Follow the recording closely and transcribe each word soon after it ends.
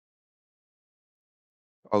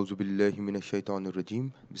أعوذ بالله من الشيطان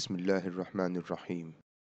الرجيم بسم الله الرحمن الرحيم.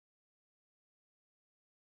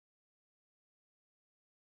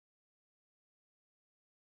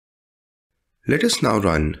 Let us now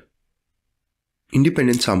run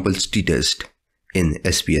independent samples t-test in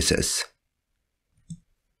SPSS.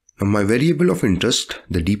 Now my variable of interest,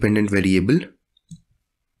 the dependent variable,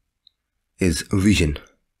 is vision,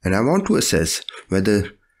 and I want to assess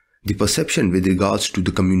whether the perception with regards to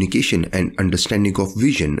the communication and understanding of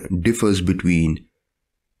vision differs between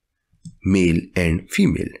male and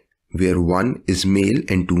female, where 1 is male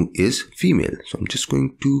and 2 is female. So I'm just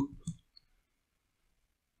going to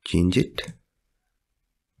change it.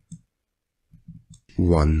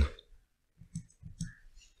 1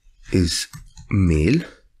 is male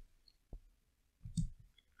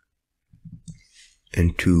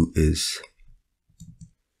and 2 is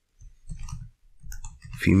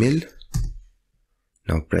female.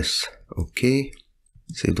 Now press OK.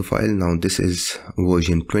 Save the file. Now this is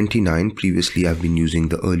version 29. Previously I've been using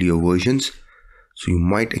the earlier versions, so you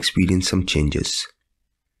might experience some changes.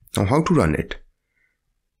 Now how to run it?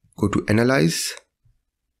 Go to Analyze,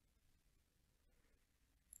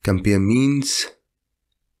 Compare Means,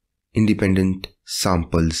 Independent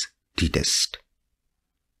Samples t-test.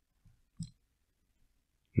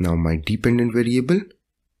 Now my dependent variable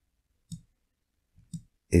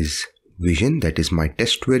is vision, that is my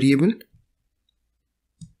test variable.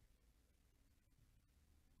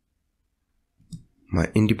 My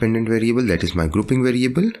independent variable, that is my grouping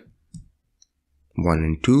variable. 1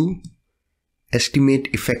 and 2. Estimate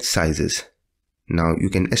effect sizes. Now you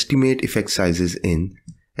can estimate effect sizes in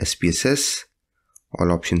SPSS.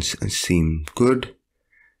 All options seem good.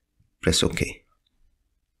 Press OK.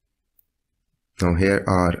 Now here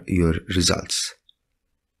are your results.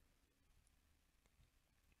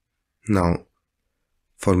 Now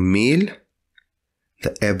for male,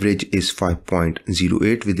 the average is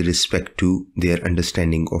 5.08 with respect to their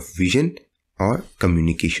understanding of vision or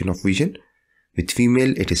communication of vision. With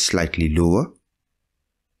female, it is slightly lower.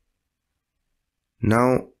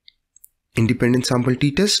 Now, independent sample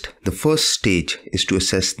t-test. The first stage is to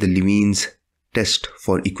assess the Levene's test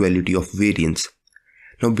for equality of variance.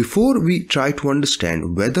 Now, before we try to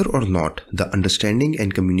understand whether or not the understanding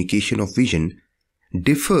and communication of vision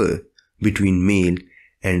differ between male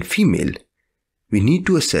and female, we need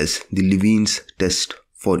to assess the Levene's test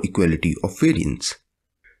for equality of variance.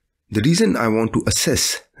 The reason I want to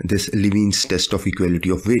assess this Levene's test of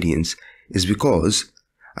equality of variance is because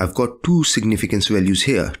I've got two significance values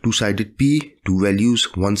here, two-sided P, two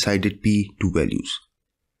values, one-sided P, two values.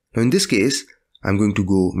 Now in this case, I'm going to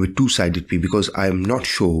go with two-sided P because I am not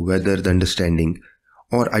sure whether the understanding,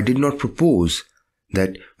 or I did not propose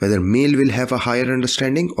that whether male will have a higher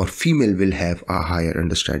understanding or female will have a higher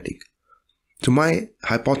understanding. So my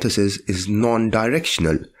hypothesis is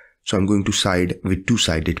non-directional, so I'm going to side with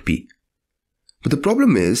two-sided P. But the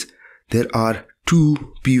problem is there are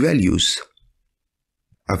two p-values.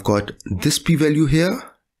 I've got this p-value here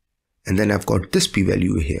and then I've got this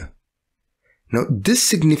p-value here. Now this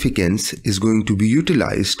significance is going to be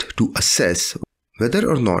utilized to assess whether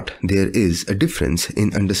or not there is a difference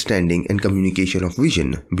in understanding and communication of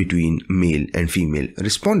vision between male and female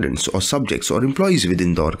respondents or subjects or employees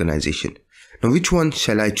within the organization. Now which one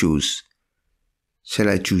shall I choose? Shall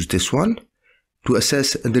I choose this one to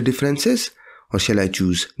assess the differences, or shall I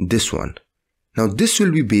choose this one? Now this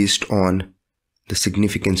will be based on the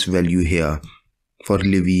significance value here for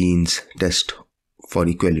Levene's test for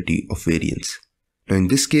equality of variance. Now in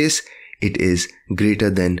this case, it is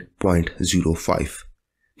greater than 0.05.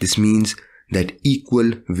 This means that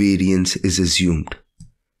equal variance is assumed.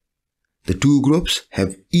 The two groups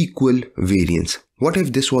have equal variance. What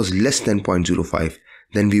if this was less than 0.05?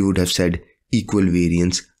 Then we would have said equal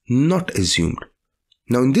variance not assumed.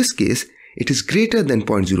 Now in this case, it is greater than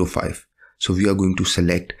 0.05. So we are going to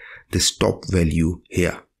select this top value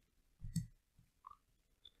here.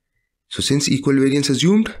 So since equal variance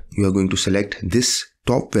assumed, you are going to select this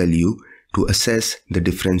top value to assess the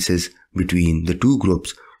differences between the two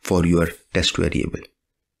groups for your test variable.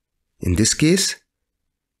 In this case,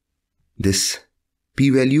 this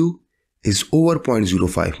p-value is over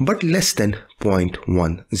 0.05 but less than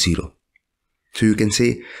 0.10. So you can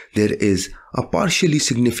say there is a partially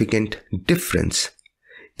significant difference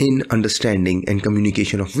in understanding and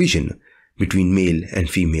communication of vision between male and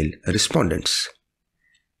female respondents.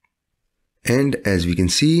 And as we can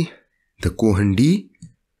see, the Cohen D,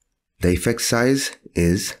 the effect size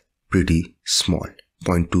is pretty small,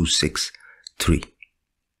 0.263.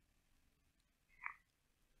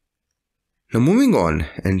 Now moving on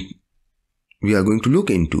and we are going to look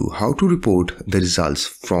into how to report the results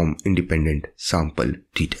from independent sample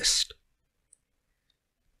t-test.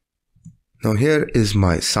 Now here is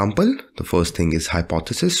my sample. The first thing is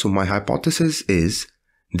hypothesis. So my hypothesis is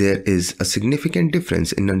there is a significant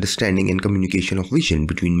difference in understanding and communication of vision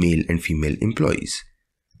between male and female employees.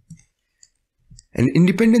 An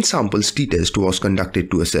independent samples t-test was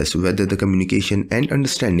conducted to assess whether the communication and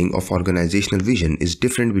understanding of organizational vision is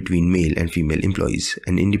different between male and female employees.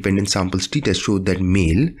 An independent samples t-test showed that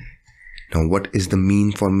male, now what is the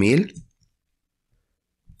mean for male?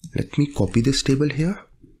 Let me copy this table here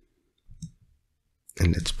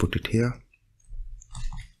and let's put it here.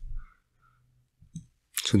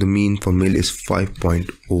 So the mean for male is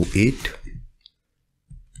 5.08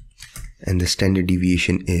 and the standard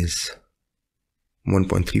deviation is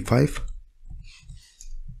 1.35,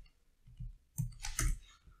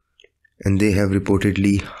 and they have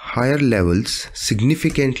reportedly higher levels,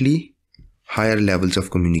 significantly higher levels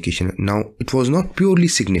of communication. Now it was not purely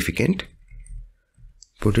significant,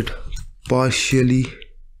 put it partially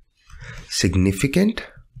significant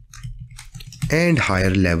and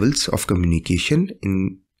higher levels of communication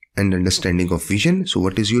in and understanding of vision. So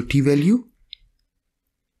what is your t value?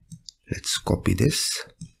 Let's copy this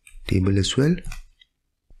table as well.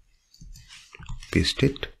 Paste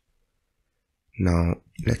it. Now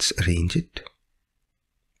let's arrange it.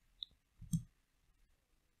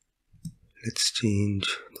 Let's change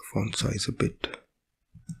the font size a bit.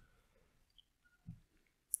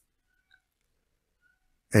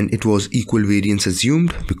 And it was equal variance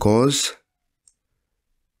assumed because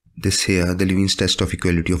this here, the Levene's test of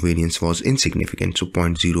equality of variance was insignificant. So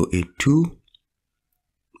 0.082.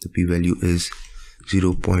 The p-value is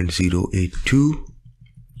 0.082.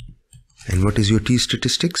 And what is your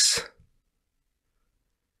t-statistics?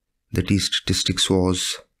 The t-statistics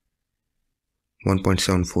was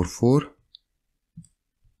 1.744,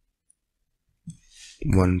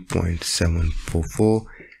 1.744,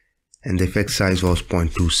 and the effect size was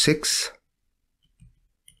 0.26.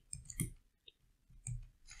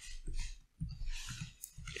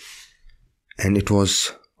 And it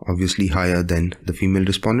was obviously higher than the female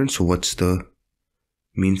respondent. So what's the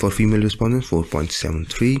mean for female respondent?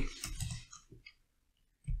 4.73.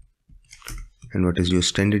 And what is your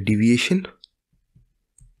standard deviation?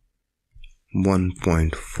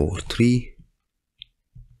 1.43.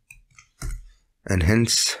 And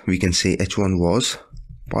hence we can say H1 was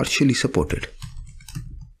partially supported.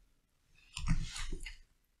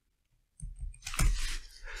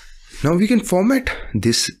 Now we can format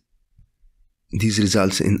these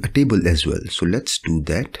results in a table as well. So let's do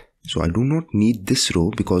that. So I do not need this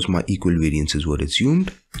row because my equal variances were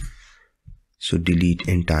assumed. So delete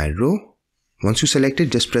entire row. Once you select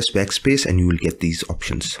it, just press backspace and you will get these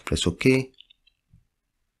options. Press OK.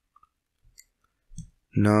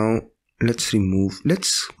 Now let's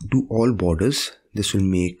do all borders. This will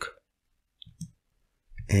make,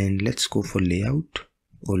 and let's go for layout,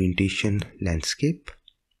 orientation, landscape.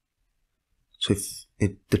 So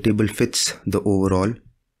if the table fits the overall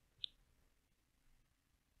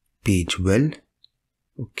page well.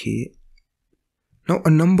 Okay. Now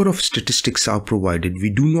a number of statistics are provided.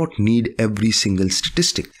 We do not need every single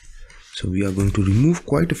statistic. So we are going to remove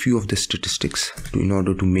quite a few of the statistics in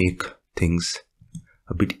order to make things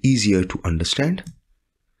a bit easier to understand.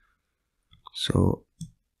 So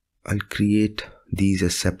I'll create these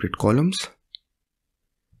as separate columns.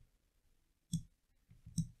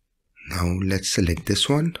 Now let's select this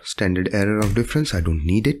one, standard error of difference. I don't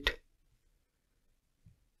need it.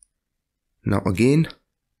 Now again,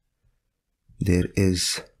 there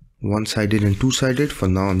is one-sided and two-sided. For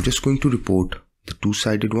now, I'm just going to report the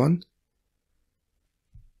two-sided one.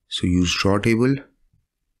 So use draw table.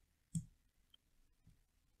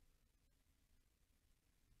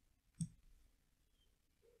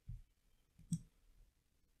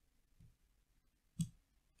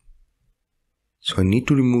 So I need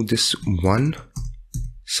to remove this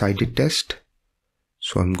one-sided test.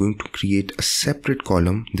 So I'm going to create a separate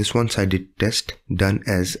column, this one-sided test done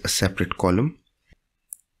as a separate column.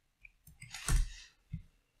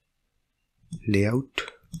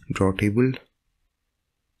 Layout, draw table.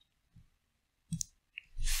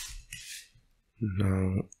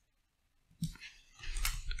 Now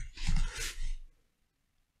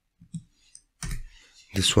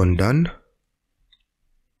this one done.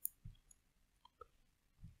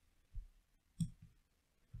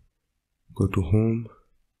 Go to home,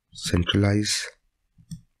 centralize.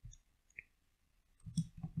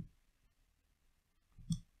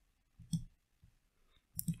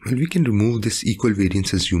 Well, we can remove this equal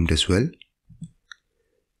variance assumed as well.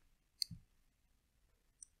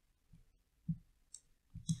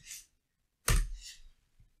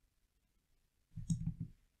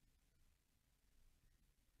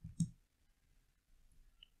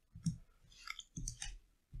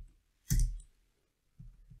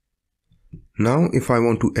 Now if I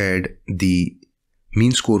want to add the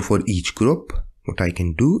mean score for each group, what I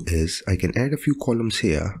can do is I can add a few columns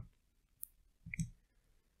here.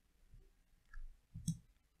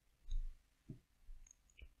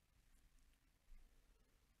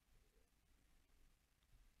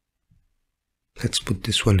 Let's put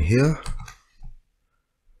this one here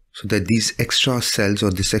so that these extra cells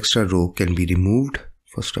or this extra row can be removed.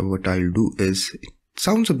 First of all, what I'll do is, it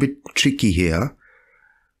sounds a bit tricky here,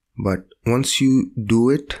 but once you do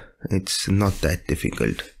it, it's not that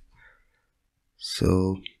difficult.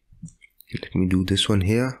 So let me do this one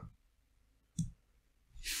here.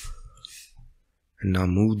 And now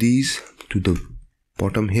move these to the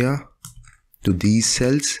bottom here, to these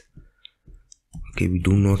cells. Okay, we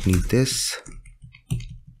do not need this.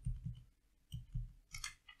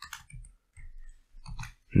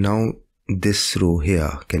 Now this row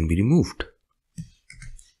here can be removed.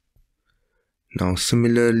 Now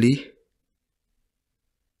similarly,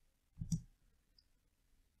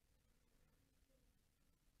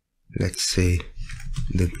 let's say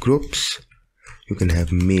the groups, you can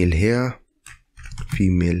have male here,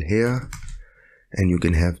 female here, and you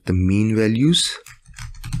can have the mean values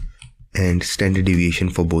and standard deviation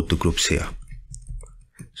for both the groups here.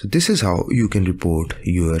 So this is how you can report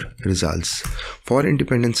your results for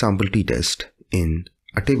independent sample t-test in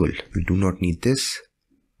a table. We do not need this.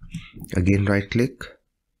 Again, right click,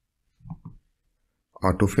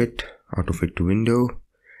 autofit to window,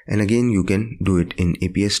 and again you can do it in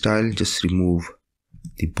API style. Just remove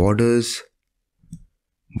the borders,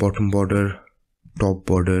 bottom border, top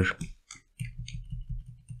border,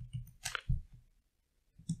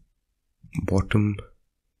 bottom,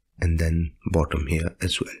 and then bottom here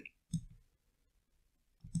as well.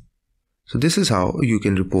 So this is how you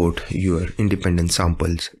can report your independent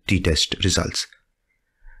samples t-test results.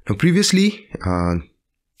 Now previously,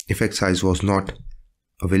 effect size was not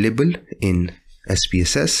available in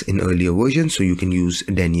SPSS in earlier versions, so you can use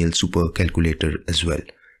Daniel Super Calculator as well.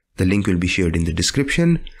 The link will be shared in the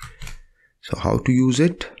description. So how to use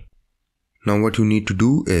it? Now what you need to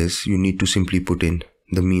do is you need to simply put in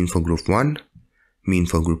the mean for group 1, mean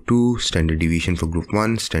for group 2, standard deviation for group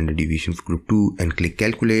 1, standard deviation for group 2, and click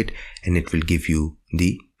calculate, and it will give you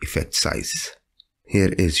the effect size.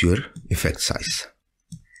 Here is your effect size.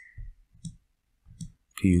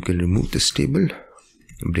 Okay, you can remove this table,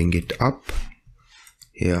 bring it up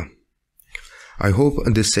here. I hope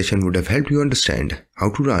this session would have helped you understand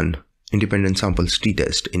how to run independent samples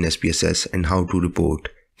t-test in SPSS and how to report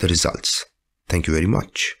the results. Thank you very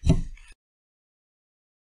much.